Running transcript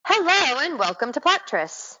Hello and welcome to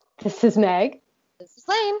Plottress. This is Meg. This is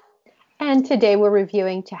Lane. And today we're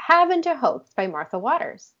reviewing To Have and to Hope by Martha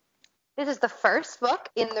Waters. This is the first book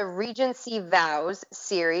in the Regency Vows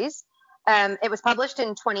series. It was published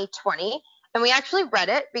in 2020, and we actually read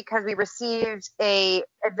it because we received an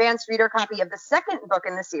advanced reader copy of the second book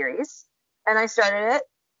in the series, and I started it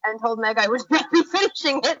and told Meg I would not be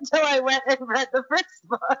finishing it until I went and read the first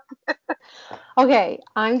book. Okay,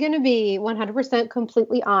 I'm going to be 100%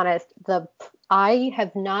 completely honest. I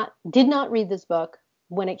did not read this book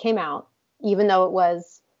when it came out, even though it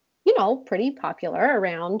was, pretty popular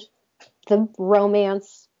around the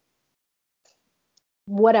romance,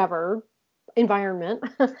 whatever environment,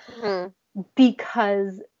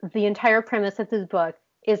 because the entire premise of this book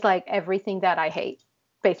is like everything that I hate,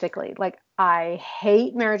 basically. Like, I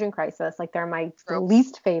hate marriage and crisis. Like, they're my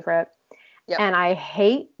least favorite. Yep. And I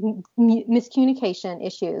hate miscommunication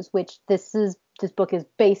issues, which this book is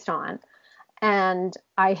based on. And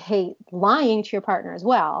I hate lying to your partner as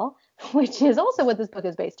well, which is also what this book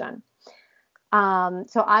is based on.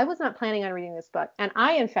 So I was not planning on reading this book. And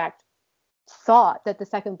I, in fact, thought that the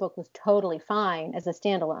second book was totally fine as a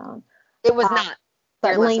standalone. It was not.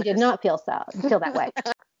 But Lane did not feel that way.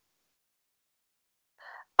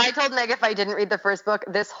 I told Meg if I didn't read the first book,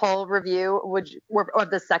 this whole review of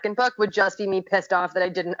the second book would just be me pissed off that I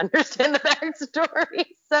didn't understand the backstory.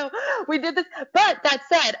 So we did this. But that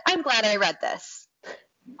said, I'm glad I read this.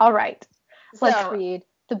 All right. Let's read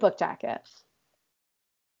the book jacket.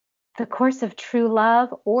 The course of true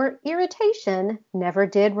love or irritation never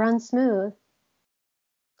did run smooth.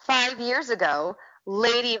 5 years ago,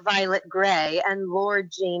 Lady Violet Grey and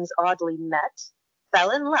Lord James Audley met, fell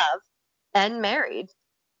in love, and married.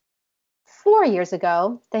 4 years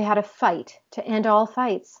ago, they had a fight to end all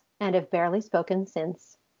fights and have barely spoken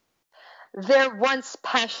since. Their once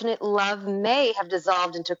passionate love may have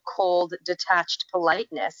dissolved into cold, detached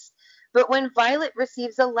politeness, but when Violet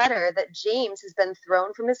receives a letter that James has been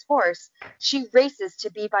thrown from his horse, she races to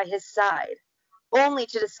be by his side, only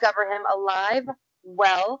to discover him alive,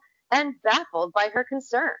 well, and baffled by her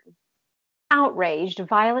concern. Outraged,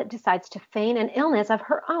 Violet decides to feign an illness of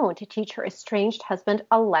her own to teach her estranged husband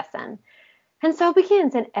a lesson. And so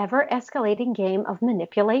begins an ever-escalating game of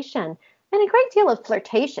manipulation and a great deal of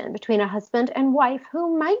flirtation between a husband and wife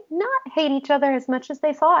who might not hate each other as much as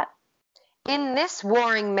they thought. In this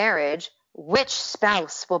warring marriage, which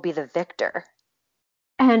spouse will be the victor?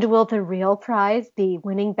 And will the real prize be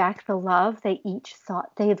winning back the love they each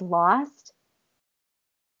thought they'd lost?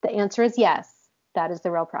 The answer is yes. That is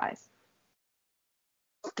the real prize.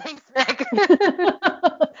 Thanks, Meg.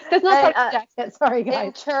 That's not part of the jacket. Sorry, guys.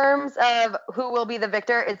 In terms of who will be the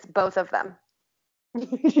victor, it's both of them.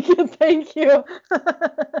 Thank you.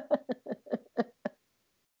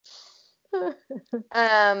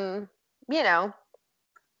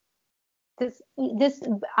 This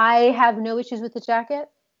I have no issues with the jacket.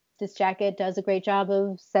 This jacket does a great job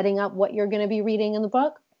of setting up what you're going to be reading in the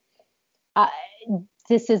book.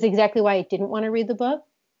 This is exactly why I didn't want to read the book.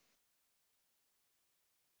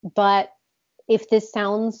 But if this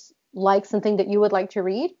sounds like something that you would like to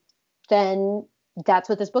read, then that's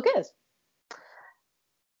what this book is.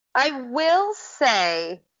 I will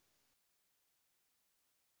say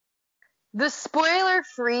the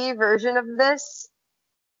spoiler-free version of this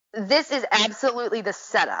is absolutely the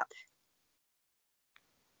setup.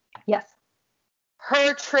 Yes.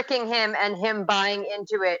 Her tricking him and him buying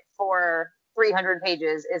into it for 300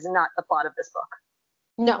 pages is not the plot of this book.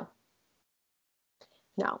 No.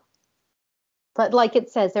 But like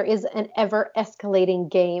it says, there is an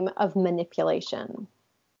ever-escalating game of manipulation.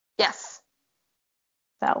 Yes.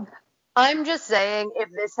 So. I'm just saying, if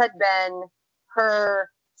this had been her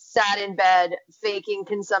sat in bed, faking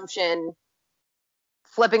consumption,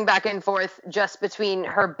 flipping back and forth just between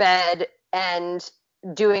her bed and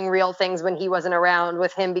doing real things when he wasn't around,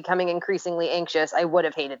 with him becoming increasingly anxious, I would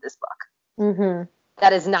have hated this book. Mm-hmm.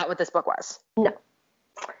 That is not what this book was. No.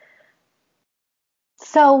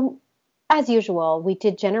 So, as usual, we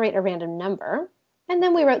did generate a random number, and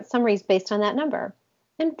then we wrote summaries based on that number.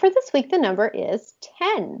 And for this week, the number is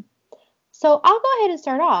 10. So I'll go ahead and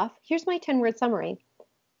start off. Here's my 10-word summary.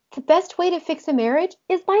 The best way to fix a marriage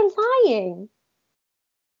is by lying.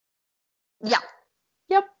 Yeah.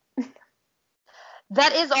 Yep.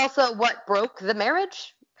 That is also what broke the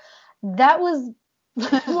marriage. That was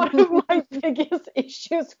one of my biggest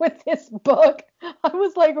issues with this book. I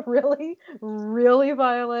was like, really? Really,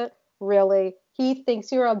 Violet? Really? He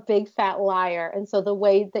thinks you're a big fat liar. And so the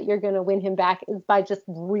way that you're going to win him back is by just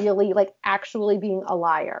really, like, actually being a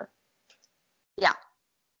liar. Yeah.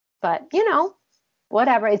 But,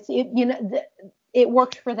 whatever. it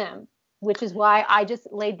worked for them, which is why I just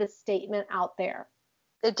laid this statement out there.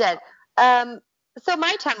 It did. So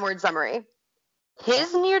my 10-word summary.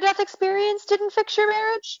 His near-death experience didn't fix your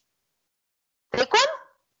marriage? Fake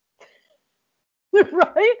one?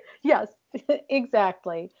 Right? Yes,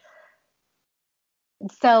 exactly.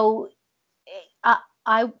 So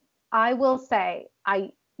I will say,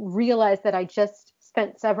 I realized that I just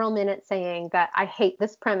spent several minutes saying that I hate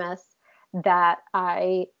this premise, that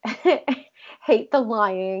I hate the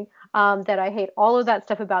lying, that I hate all of that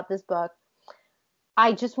stuff about this book.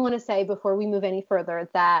 I just want to say before we move any further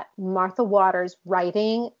that Martha Waters'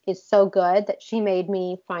 writing is so good that she made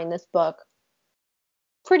me find this book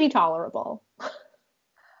pretty tolerable.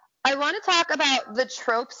 I want to talk about the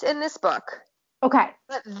tropes in this book. Okay.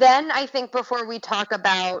 But then I think before we talk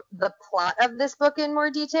about the plot of this book in more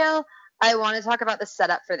detail, I want to talk about the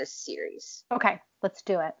setup for this series. Okay, let's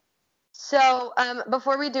do it. So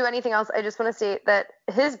before we do anything else, I just want to state that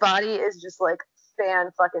his body is just like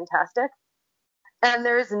fan-fucking-tastic. And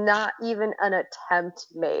there's not even an attempt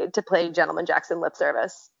made to play Gentleman Jackson lip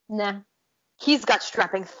service. Nah. He's got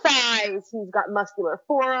strapping thighs. He's got muscular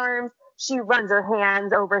forearms. She runs her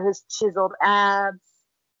hands over his chiseled abs.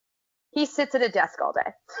 He sits at a desk all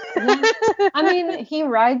day. Yeah. I mean, he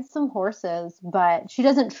rides some horses, but she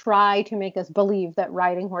doesn't try to make us believe that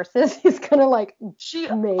riding horses is gonna like. She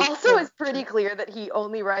also is pretty clear that he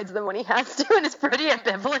only rides them when he has to, and is pretty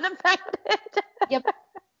ambivalent about it. Yep.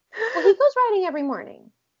 Well, he goes riding every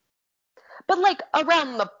morning. But like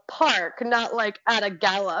around the park, not like at a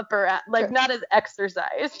gallop or at like not as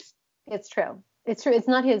exercise. It's true. It's true. It's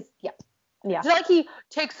not his. Yeah. Yeah. It's not like he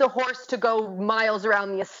takes a horse to go miles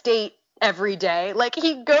around the estate every day. Like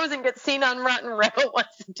he goes and gets seen on Rotten Row once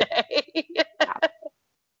a day.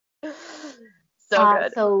 Yeah. So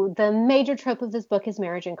good. So the major trope of this book is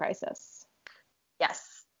marriage in crisis.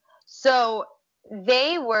 Yes. So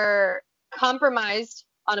they were compromised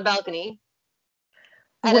on a balcony.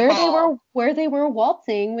 Where they were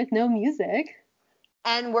waltzing with no music.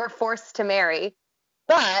 And were forced to marry.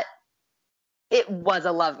 But it was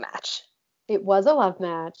a love match. It was a love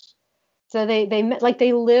match. So they met, like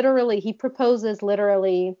they literally, he proposes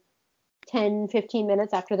literally 10, 15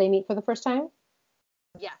 minutes after they meet for the first time.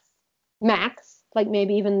 Yes. Max, like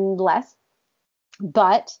maybe even less.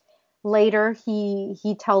 But later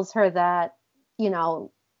he tells her that, you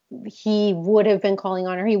know, he would have been calling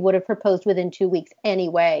on her. He would have proposed within 2 weeks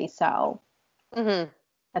anyway. So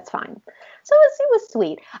that's fine. So it was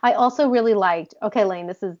sweet. I also really liked, okay, Lane,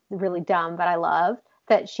 this is really dumb, but I love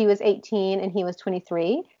that she was 18 and he was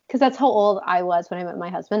 23, because that's how old I was when I met my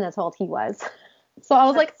husband. That's how old he was. So I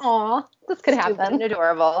was like, aw, this could happen. And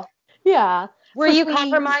adorable. Yeah. Were you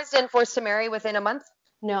compromised and forced to marry within a month?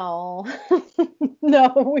 No.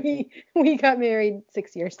 No, we got married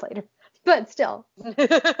 6 years later. But still.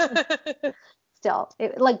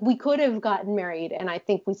 Like we could have gotten married and I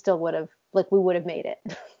think we still would have, like we would have made it.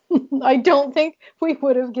 I don't think we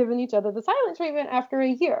would have given each other the silent treatment after a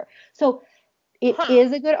year. So it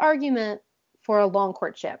is a good argument for a long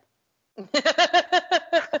courtship.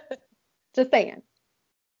 Just saying.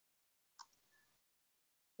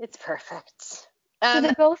 It's perfect. So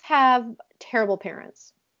they both have terrible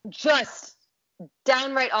parents. Just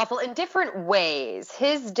downright awful in different ways.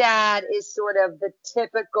 His dad is sort of the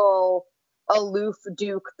typical aloof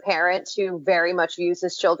Duke parent who very much views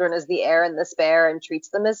his children as the heir and the spare and treats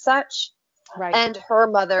them as such. Right. And her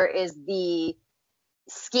mother is the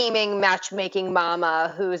scheming, matchmaking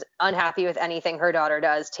mama who's unhappy with anything her daughter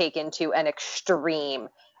does, taken to an extreme.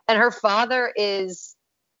 And her father is,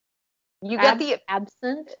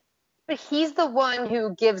 absent. But he's the one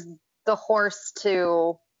who gives the horse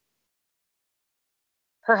to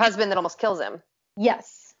her husband that almost kills him.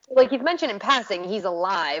 Yes. Like he's mentioned in passing, he's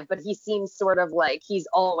alive, but he seems sort of like he's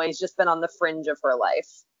always just been on the fringe of her life.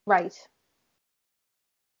 Right.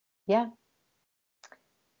 Yeah.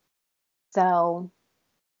 So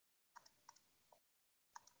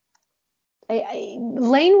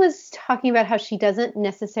Lane was talking about how she doesn't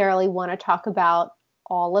necessarily want to talk about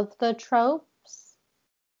all of the tropes.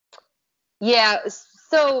 Yeah,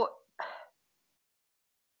 so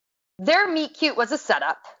their meet cute was a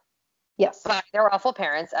setup. Yes. By their awful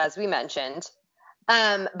parents, as we mentioned.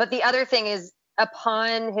 But the other thing is,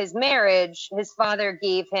 upon his marriage, his father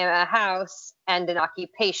gave him a house and an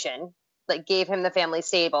occupation, like gave him the family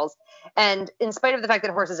stables. And in spite of the fact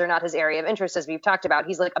that horses are not his area of interest, as we've talked about,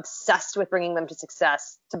 he's like obsessed with bringing them to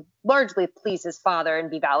success to largely please his father and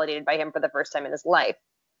be validated by him for the first time in his life.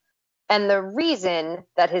 And the reason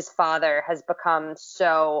that his father has become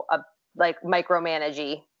so like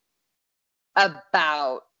micromanagey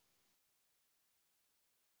about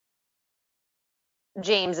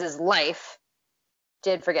James's life,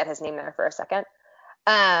 did forget his name there for a second,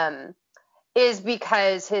 is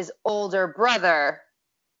because his older brother,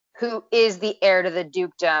 who is the heir to the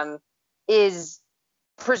dukedom, is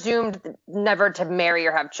presumed never to marry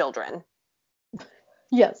or have children.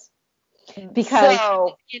 Yes. Because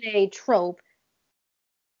in a trope,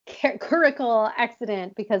 curricle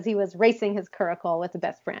accident because he was racing his curricle with a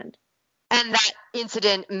best friend. And that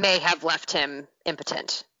incident may have left him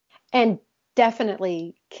impotent. And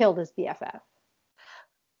definitely killed his BFF.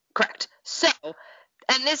 Correct. So,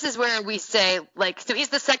 and this is where we say, like, so he's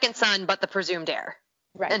the second son, but the presumed heir.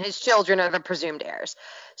 Right. And his children are the presumed heirs.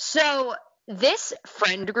 So this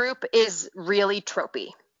friend group is really tropey.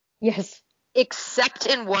 Yes. Except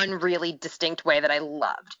in one really distinct way that I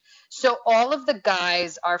loved. So all of the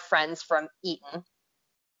guys are friends from Eton.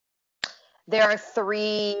 There are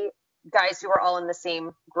 3 guys who are all in the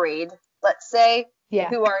same grade, let's say,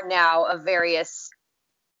 who are now of various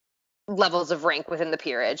levels of rank within the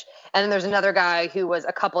peerage. And then there's another guy who was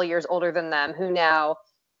a couple years older than them who now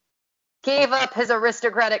gave up his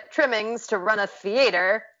aristocratic trimmings to run a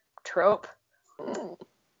theater. Trope.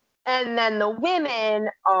 And then the women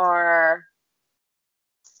are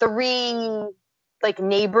 3 like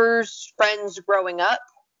neighbors, friends growing up.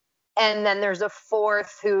 And then there's a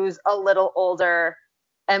 4th who's a little older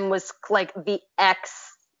and was like the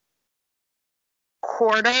ex-quarter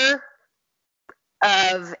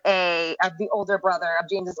of the older brother, of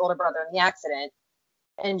James's older brother in the accident.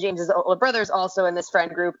 And James's older brother is also in this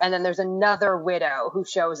friend group. And then there's another widow who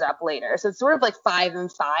shows up later. So it's sort of like 5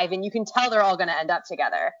 and 5, and you can tell they're all going to end up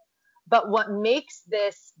together. But what makes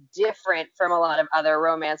this different from a lot of other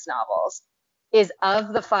romance novels is,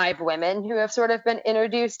 of the 5 women who have sort of been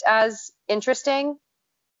introduced as interesting,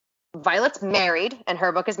 Violet's married, and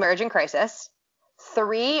her book is Marriage in Crisis.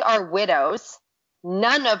 3 are widows,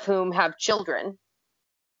 none of whom have children,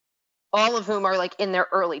 all of whom are like in their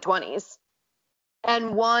early 20s.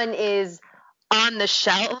 And 1 is on the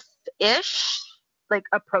shelf-ish, like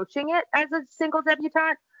approaching it as a single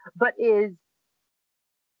debutante, but is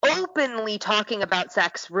openly talking about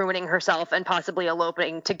sex, ruining herself, and possibly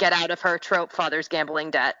eloping to get out of her trope father's gambling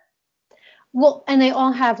debt. Well, and they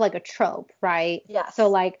all have like a trope, right? Yes. So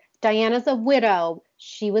like Diana's a widow.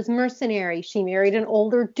 She was mercenary. She married an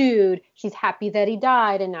older dude. She's happy that he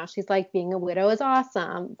died, and now she's like, being a widow is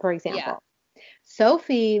awesome, for example. Yeah.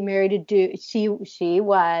 Sophie married a dude. She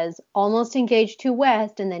was almost engaged to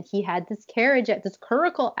West, and then he had this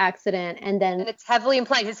curricle accident, and it's heavily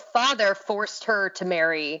implied his father forced her to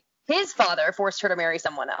marry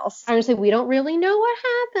someone else. Honestly, we don't really know what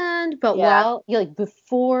happened, but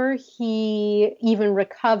before he even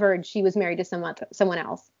recovered, she was married to someone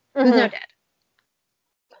else who's now dead.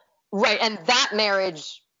 Right, and that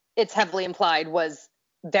marriage, it's heavily implied, was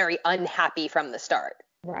very unhappy from the start.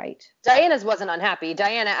 Right. Diana's wasn't unhappy.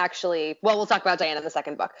 Diana actually, well, we'll talk about Diana in the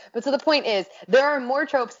second book. But so the point is, there are more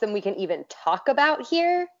tropes than we can even talk about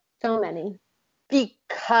here. So many.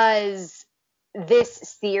 Because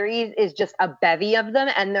this series is just a bevy of them,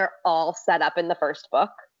 and they're all set up in the first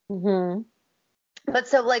book. Mm-hmm. But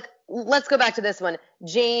so, like, let's go back to this one.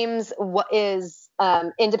 James is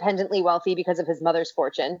independently wealthy because of his mother's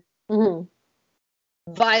fortune.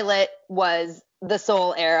 Mm-hmm. Violet was the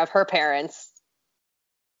sole heir of her parents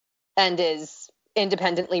and is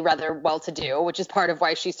independently rather well-to-do, which is part of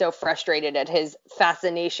why she's so frustrated at his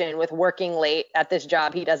fascination with working late at this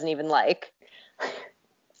job he doesn't even like.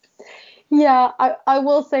 Yeah, I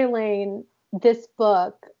will say, Lane, this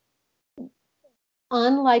book,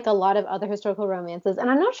 unlike a lot of other historical romances, and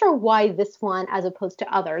I'm not sure why this one as opposed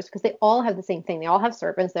to others, because they all have the same thing. They all have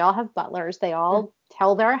servants. They all have butlers. They all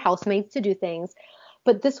tell their housemaids to do things.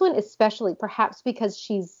 But this one especially, perhaps because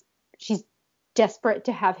she's desperate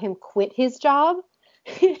to have him quit his job,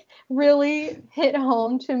 really hit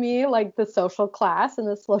home to me, like the social class and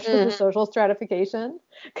the social stratification.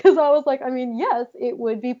 Because I was like, I mean, yes, it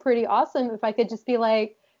would be pretty awesome if I could just be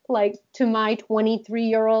like to my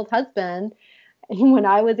 23-year-old husband when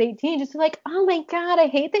I was 18, just like, oh my God, I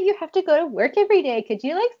hate that you have to go to work every day. Could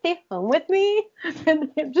you like stay home with me? And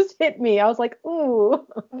it just hit me. I was like, ooh.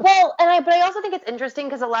 Well, but I also think it's interesting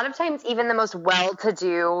because a lot of times even the most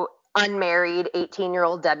well-to-do unmarried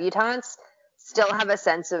 18-year-old debutantes still have a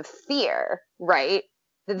sense of fear, right?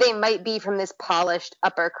 That they might be from this polished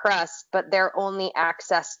upper crust, but their only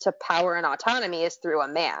access to power and autonomy is through a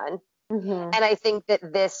man. Mm-hmm. And I think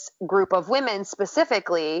that this group of women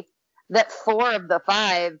specifically, that 4 of the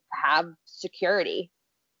 5 have security,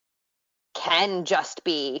 can just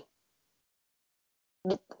be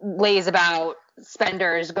lays about,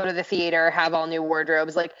 spenders, go to the theater, have all new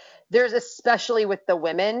wardrobes. Like, there's, especially with the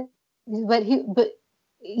women. But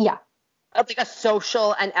Yeah. Like a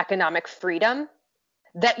social and economic freedom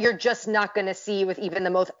that you're just not going to see with even the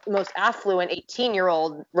most affluent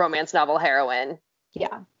 18-year-old romance novel heroine.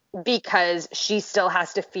 Yeah. Because she still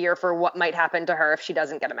has to fear for what might happen to her if she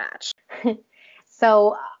doesn't get a match.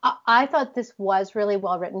 So I thought this was really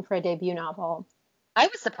well written for a debut novel. I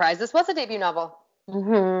was surprised this was a debut novel.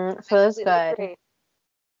 Mm-hmm. So it was good.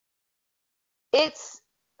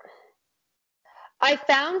 I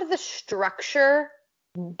found the structure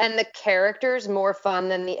and the characters more fun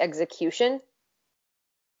than the execution.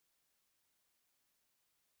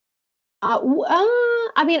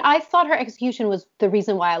 I mean, I thought her execution was the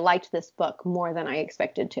reason why I liked this book more than I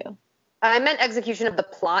expected to. I meant execution of the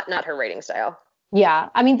plot, not her writing style. Yeah,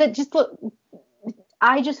 I mean,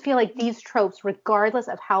 I just feel like these tropes, regardless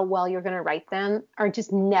of how well you're going to write them, are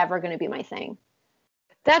just never going to be my thing.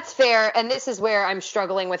 That's fair, and this is where I'm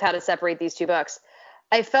struggling with how to separate these two books.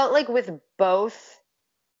 I felt like with both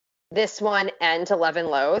this one and To Love and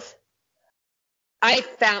Loathe, I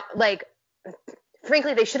found, like,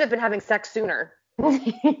 frankly, they should have been having sex sooner.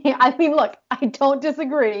 I mean, look, I don't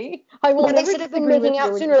disagree. I will they should have been making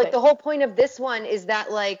out sooner. Like, the whole point of this one is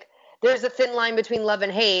that, like, there's a thin line between love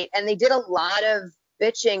and hate, and they did a lot of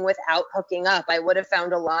bitching without hooking up. I would have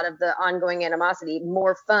found a lot of the ongoing animosity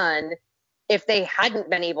more fun if they hadn't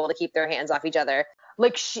been able to keep their hands off each other.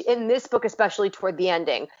 Like, in this book, especially toward the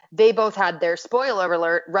ending, they both had their, spoiler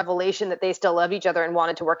alert, revelation that they still love each other and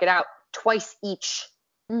wanted to work it out twice each.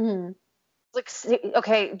 Mm-hmm. Like,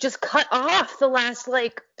 okay, just cut off the last,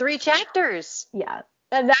 like, 3 chapters. Yeah.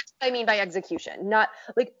 And that's what I mean by execution. Not,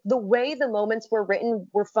 like, the way the moments were written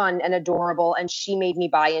were fun and adorable, and she made me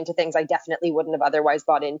buy into things I definitely wouldn't have otherwise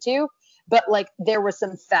bought into. But, like, there was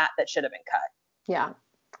some fat that should have been cut. Yeah.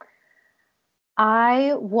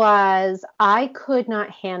 I could not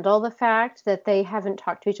handle the fact that they haven't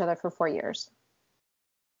talked to each other for 4 years.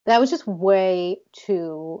 That was just way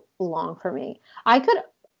too long for me. I could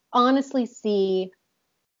honestly see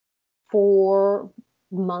 4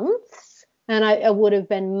 months, and it would have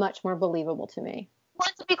been much more believable to me. Well,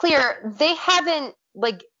 to be clear, they haven't,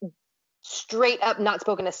 like, straight up not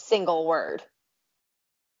spoken a single word.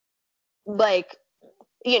 Like,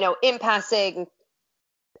 you know, in passing,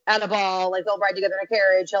 at a ball, like, they'll ride together in a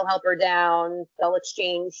carriage, he'll help her down, they'll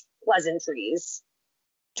exchange pleasantries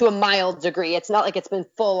to a mild degree. It's not like it's been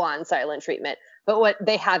full on silent treatment, but what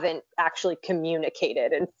they haven't actually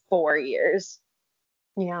communicated in 4 years.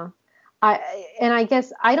 Yeah. I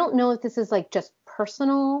guess I don't know if this is, like, just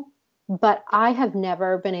personal, but I have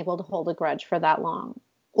never been able to hold a grudge for that long.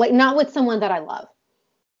 Like, not with someone that I love.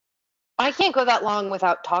 I can't go that long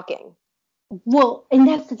without talking. Well, and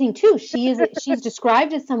that's the thing too. She's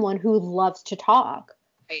described as someone who loves to talk.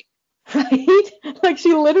 Right. Right? Like,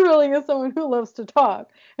 she literally is someone who loves to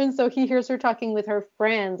talk. And so he hears her talking with her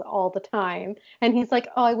friends all the time. And he's like,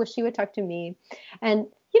 oh, I wish she would talk to me. And,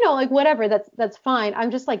 you know, like, whatever, that's fine.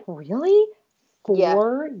 I'm just like, really?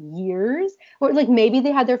 4 years? Or, like, maybe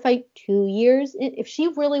they had their fight 2 years. If she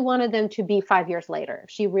really wanted them to be 5 years later, if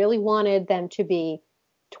she really wanted them to be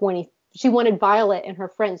 20, she wanted Violet and her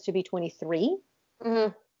friends to be 23,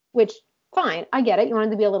 which, fine, I get it. You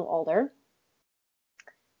wanted to be a little older.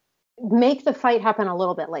 Make the fight happen a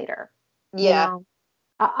little bit later. Yeah. You know?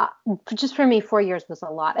 Just for me, 4 years was a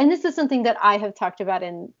lot. And this is something that I have talked about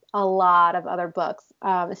in a lot of other books,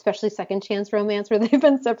 especially Second Chance Romance, where they've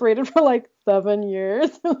been separated for like 7 years.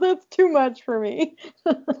 That's too much for me.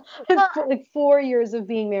 It's like 4 years of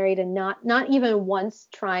being married and not even once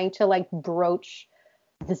trying to, like, broach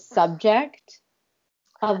the subject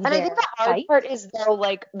of and I think the hard part is, though,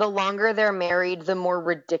 like, the longer they're married, the more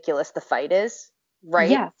ridiculous the fight is,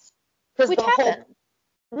 right? Yes. Because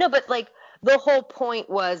no, but, like, the whole point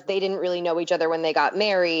was they didn't really know each other when they got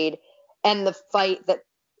married, and the fight that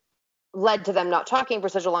led to them not talking for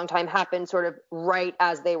such a long time happened sort of right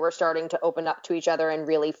as they were starting to open up to each other and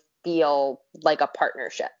really feel like a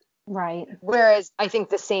partnership. Right. Whereas I think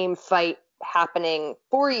the same fight happening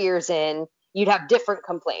 4 years in, you'd have different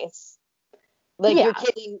complaints. Like, you're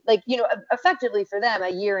kidding. Like, you know, effectively for them, a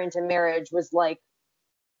year into marriage was like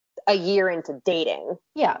a year into dating.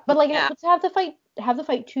 Yeah, but, like, to have the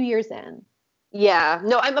fight 2 years in. Yeah.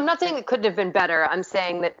 No, I'm not saying it couldn't have been better. I'm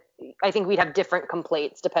saying that I think we'd have different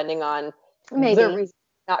complaints depending on the reason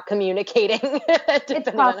not communicating.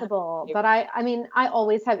 It's possible, but I mean, I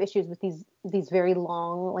always have issues with these very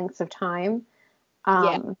long lengths of time,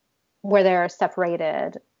 where they're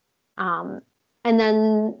separated. And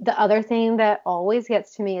then the other thing that always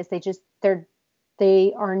gets to me is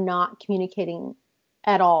they are not communicating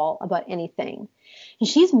at all about anything. And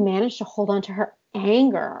she's managed to hold on to her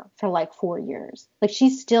anger for like 4 years. Like,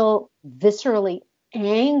 she's still viscerally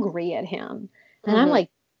angry at him. And I'm like,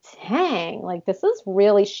 dang, like this is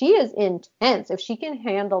really, she is intense. If she can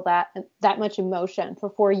handle that much emotion for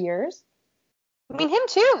 4 years. I mean, him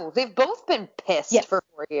too. They've both been pissed for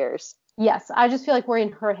 4 years. Yes. I just feel like we're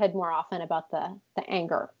in her head more often about the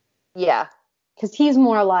anger. Yeah. Because he's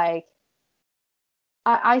more like,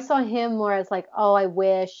 I saw him more as like, oh, I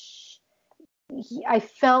wish. I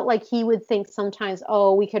felt like he would think sometimes,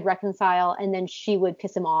 oh, we could reconcile, and then she would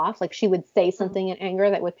piss him off. Like she would say something in anger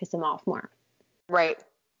that would piss him off more. Right.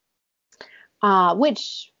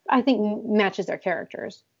 Which I think matches their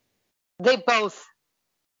characters. They both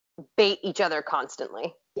bait each other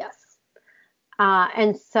constantly. Yes.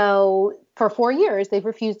 And so for 4 years, they've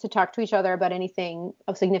refused to talk to each other about anything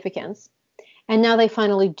of significance. And now they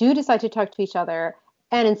finally do decide to talk to each other.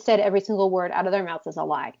 And instead, every single word out of their mouths is a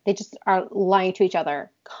lie. They just are lying to each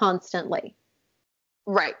other constantly.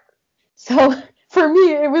 Right. So for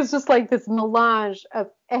me, it was just like this melange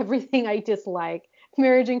of everything I dislike.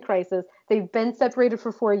 Marriage in crisis. They've been separated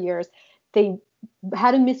for 4 years. They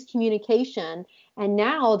had a miscommunication. And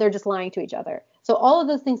now they're just lying to each other. So all of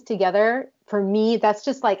those things together, for me, that's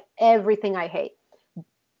just like everything I hate.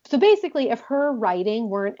 So basically, if her writing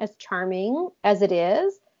weren't as charming as it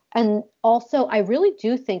is, and also I really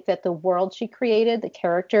do think that the world she created, the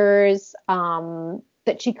characters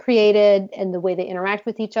that she created, and the way they interact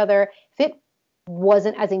with each other, if it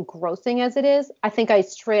wasn't as engrossing as it is, I think I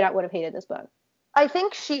straight out would have hated this book. I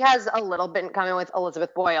think she has a little bit in common with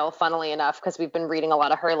Elizabeth Boyle, funnily enough, because we've been reading a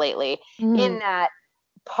lot of her lately, in that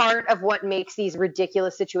part of what makes these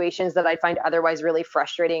ridiculous situations that I find otherwise really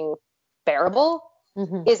frustrating bearable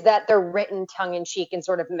is that they're written tongue-in-cheek and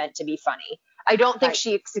sort of meant to be funny. I don't think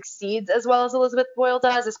she succeeds as well as Elizabeth Boyle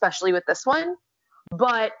does, especially with this one.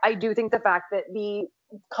 But I do think the fact that the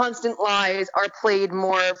constant lies are played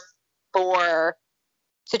more for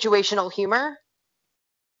situational humor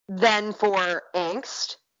than for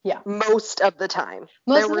angst. Yeah. Most of the time.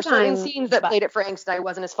 There were certain scenes that played it for angst, and I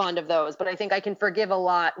wasn't as fond of those. But I think I can forgive a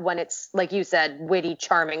lot when it's, like you said, witty,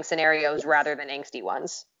 charming scenarios rather than angsty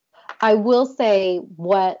ones. I will say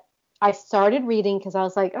what I started reading because I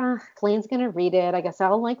was like, Flane's going to read it. I guess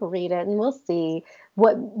I'll read it and we'll see.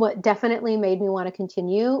 What definitely made me want to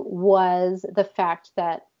continue was the fact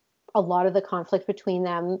that a lot of the conflict between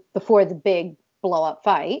them before the big blow up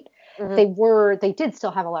fight, they did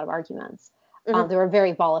still have a lot of arguments. They were a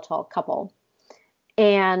very volatile couple.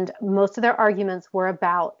 And most of their arguments were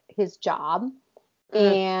about his job.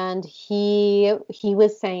 And he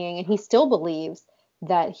was saying, and he still believes,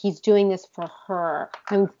 that he's doing this for her.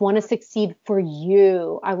 I want to succeed for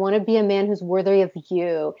you. I want to be a man who's worthy of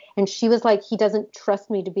you. And she was like, he doesn't trust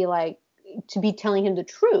me to be telling him the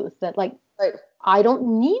truth, that I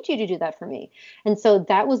don't need you to do that for me. And so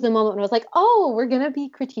that was the moment when I was like, oh, we're going to be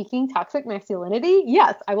critiquing toxic masculinity.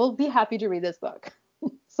 Yes, I will be happy to read this book.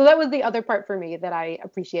 So that was the other part for me that I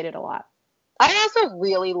appreciated a lot. I also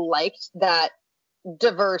really liked that not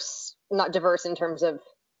diverse in terms of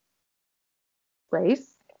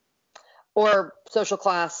race or social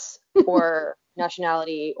class or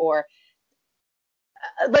nationality or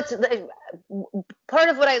part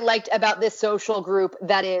of what I liked about this social group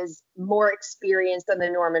that is more experienced than the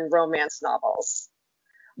Norman romance novels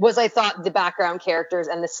was I thought the background characters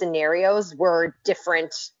and the scenarios were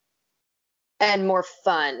different and more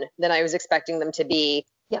fun than I was expecting them to be.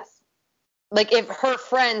 Yes. Like if her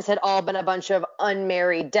friends had all been a bunch of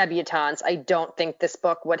unmarried debutantes, I don't think this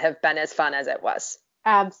book would have been as fun as it was.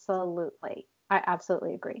 Absolutely. I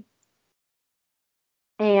absolutely agree.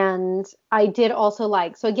 And I did also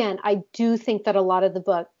so again, I do think that a lot of the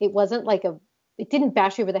book, it wasn't it didn't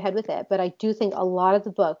bash you over the head with it, but I do think a lot of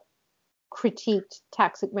the book critiqued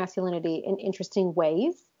toxic masculinity in interesting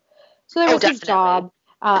ways. So there was his job.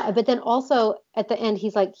 But then also at the end,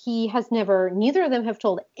 he's like, neither of them have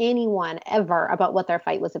told anyone ever about what their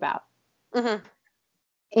fight was about.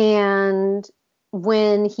 And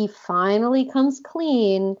when he finally comes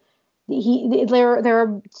clean, there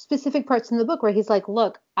are specific parts in the book where he's like,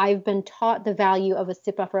 look, I've been taught the value of a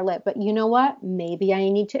sip upper lip, but you know what? Maybe I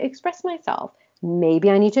need to express myself.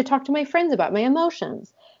 Maybe I need to talk to my friends about my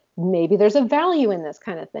emotions. Maybe there's a value in this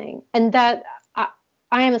kind of thing. And that I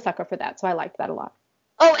am a sucker for that. So I liked that a lot.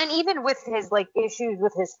 Oh, and even with his issues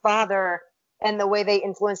with his father and the way they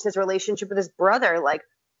influenced his relationship with his brother,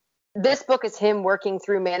 this book is him working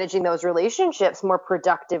through managing those relationships more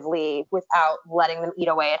productively without letting them eat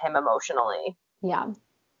away at him emotionally. Yeah.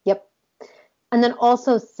 Yep. And then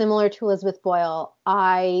also similar to Elizabeth Boyle,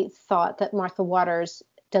 I thought that Martha Waters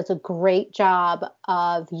does a great job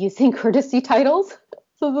of using courtesy titles.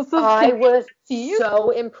 So this is I was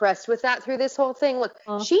so impressed with that through this whole thing. Look,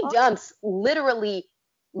 she dumps literally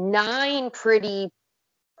 9 pretty,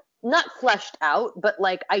 not fleshed out, but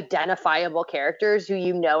like identifiable characters who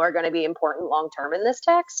you know are going to be important long term in this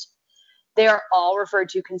text. They are all referred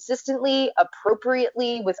to consistently,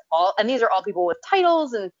 appropriately, with all, and these are all people with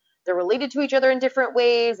titles, and they're related to each other in different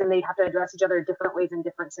ways, and they have to address each other in different ways in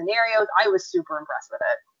different scenarios. I was super impressed with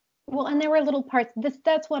it. Well, and there were little parts.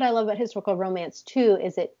 That's what I love about historical romance too,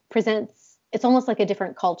 is it presents, it's almost like a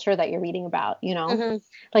different culture that you're reading about, you know? Mm-hmm.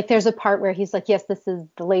 Like there's a part where he's like, yes, this is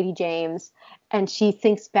the Lady James. And she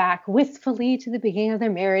thinks back wistfully to the beginning of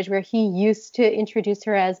their marriage where he used to introduce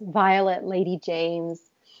her as Violet Lady James.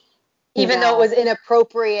 Even though it was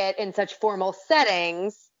inappropriate in such formal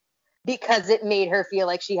settings, because it made her feel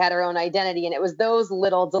like she had her own identity. And it was those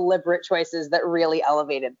little deliberate choices that really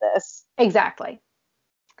elevated this. Exactly.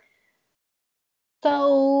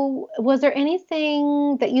 So was there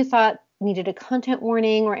anything that you thought needed a content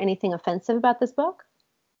warning or anything offensive about this book?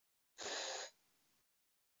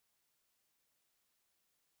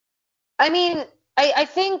 I mean, I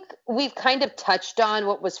think we've kind of touched on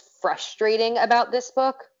what was frustrating about this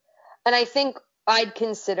book. And I think I'd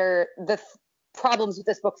consider the problems with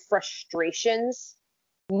this book frustrations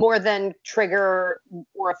more than trigger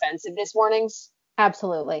or offensiveness warnings.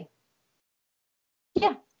 Absolutely.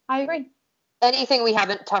 Yeah, I agree. Anything we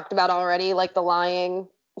haven't talked about already, like the lying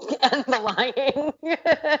and the lying.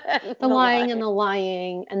 The lying and the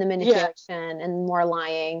lying and the manipulation and more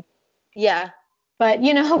lying. Yeah. But,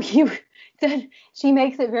 you know, she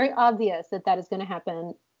makes it very obvious that that is going to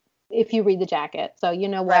happen if you read the jacket. So, you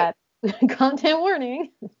know what? Right. Content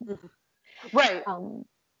warning. Right.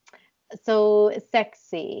 So,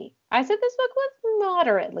 sexy. I said this book was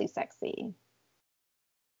moderately sexy.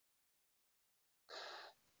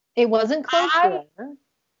 It wasn't closed door.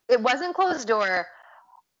 It wasn't closed door.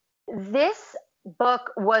 This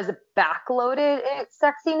book was backloaded in its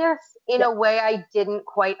sexiness in a way I didn't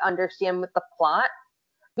quite understand with the plot.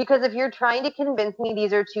 Because if you're trying to convince me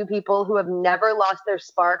these are two people who have never lost their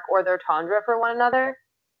spark or their tundra for one another,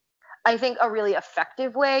 I think a really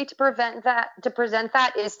effective way to present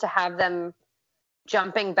that is to have them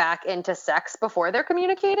jumping back into sex before they're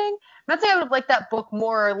communicating. I'm not saying I would have liked that book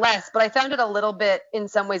more or less, but I found it a little bit, in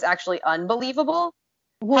some ways, actually unbelievable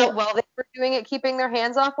how well they were doing at keeping their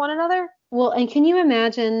hands off one another. Well, and can you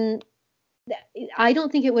imagine, I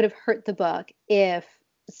don't think it would have hurt the book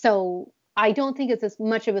I don't think it's as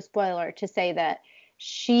much of a spoiler to say that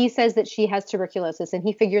she says that she has tuberculosis and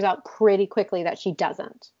he figures out pretty quickly that she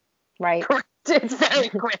doesn't, right? Correct. It's very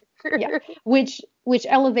quick. Yeah. Which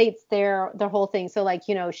elevates their whole thing. So like,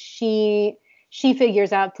 you know, she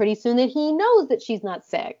figures out pretty soon that he knows that she's not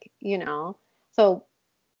sick, you know. So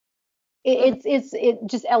it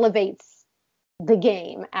just elevates the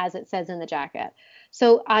game, as it says in the jacket.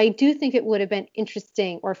 So I do think it would have been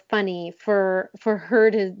interesting or funny for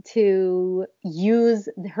her to use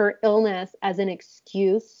her illness as an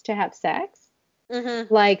excuse to have sex.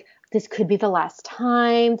 Mm-hmm. Like, this could be the last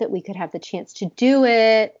time that we could have the chance to do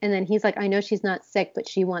it. And then he's like, I know she's not sick, but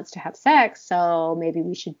she wants to have sex, so maybe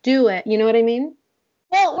we should do it. You know what I mean?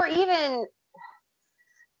 Well, or even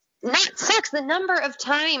not sex, the number of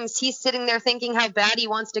times he's sitting there thinking how bad he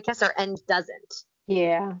wants to kiss her and doesn't.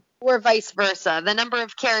 Yeah. Or vice versa. The number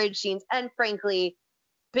of carriage scenes, and frankly,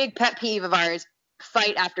 big pet peeve of ours,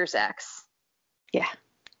 fight after sex. Yeah.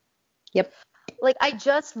 Yep. Like, I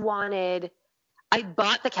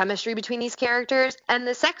bought the chemistry between these characters, and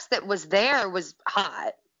the sex that was there was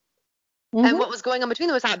hot. Mm-hmm. And what was going on between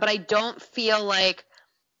them was hot, but I don't feel like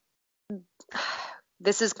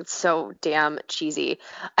this is so damn cheesy.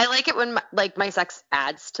 I like it when my sex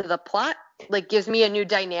adds to the plot, like gives me a new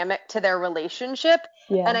dynamic to their relationship.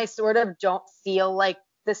 Yeah. And I sort of don't feel like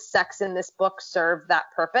the sex in this book served that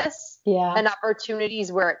purpose. Yeah. And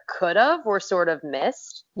opportunities where it could have were sort of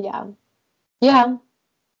missed. Yeah. Yeah.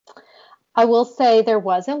 I will say there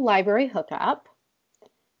was a library hookup.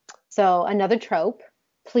 So another trope.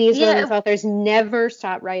 Please, romance authors, never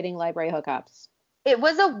stop writing library hookups. It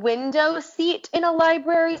was a window seat in a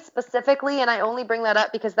library specifically, and I only bring that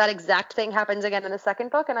up because that exact thing happens again in the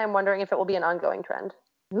second book, and I'm wondering if it will be an ongoing trend.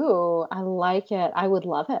 Ooh, I like it. I would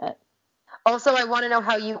love it. Also, I want to know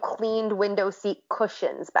how you cleaned window seat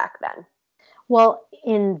cushions back then. Well,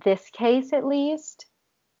 in this case, at least,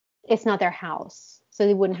 it's not their house, so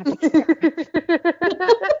they wouldn't have to care.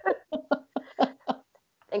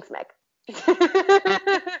 Thanks, Meg.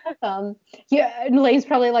 Yeah, Lane's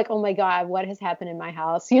probably like, oh my God, what has happened in my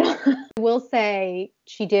house? You know, I will say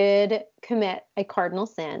she did commit a cardinal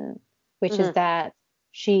sin, which is that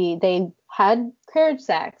they had carriage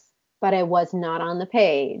sex, but I was not on the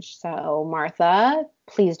page. So Martha,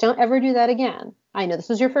 please don't ever do that again. I know this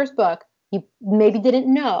was your first book. You maybe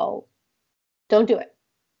didn't know. Don't do it.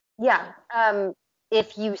 Yeah.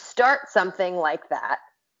 If you start something like that,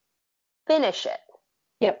 finish it.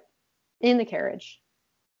 Yep. In the carriage.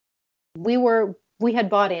 We had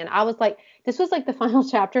bought in. I was like, this was like the final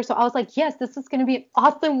chapter. So I was like, yes, this is going to be an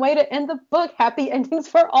awesome way to end the book. Happy endings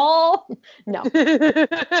for all. No.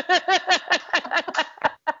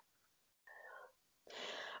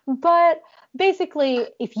 But basically,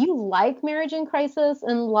 if you like Marriage in Crisis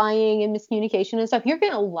and lying and miscommunication and stuff, you're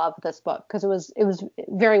going to love this book because it was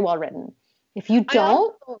very well written. If you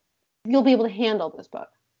don't, you'll be able to handle this book.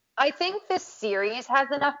 I think this series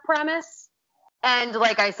has enough premise. And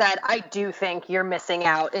like I said, I do think you're missing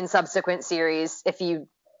out in subsequent series if you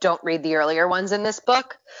don't read the earlier ones in this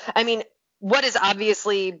book. I mean, what is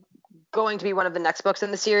obviously going to be one of the next books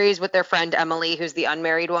in the series with their friend Emily, who's the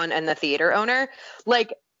unmarried one and the theater owner,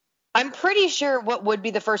 like, I'm pretty sure what would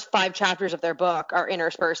be the first 5 chapters of their book are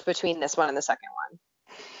interspersed between this one and the second one.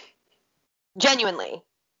 Genuinely.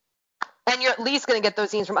 And you're at least going to get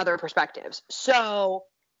those scenes from other perspectives. So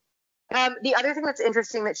the other thing that's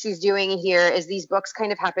interesting that she's doing here is these books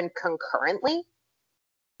kind of happen concurrently.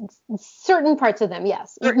 Certain parts of them,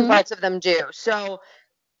 yes. Certain parts of them do. So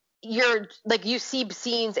you see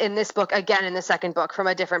scenes in this book again in the second book from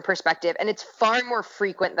a different perspective, and it's far more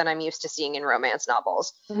frequent than I'm used to seeing in romance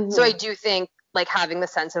novels. So I do think like having the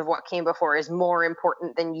sense of what came before is more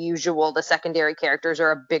important than usual. The secondary characters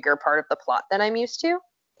are a bigger part of the plot than I'm used to.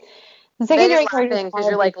 The secondary characters because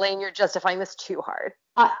you're like, Lane, you're justifying this too hard.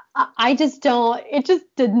 I just don't. It just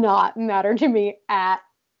did not matter to me at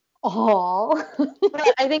all.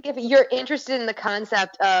 But I think if you're interested in the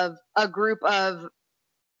concept of a group of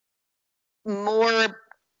more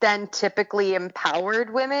than typically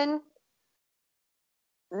empowered women,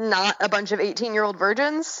 not a bunch of 18-year-old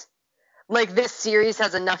virgins, like this series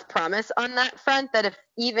has enough promise on that front that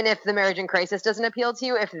even if the Marriage in Crisis doesn't appeal to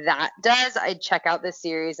you, if that does, I'd check out this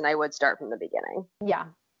series and I would start from the beginning. Yeah,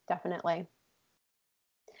 definitely.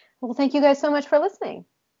 Well, thank you guys so much for listening.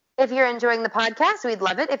 If you're enjoying the podcast, we'd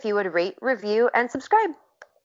love it if you would rate, review, and subscribe.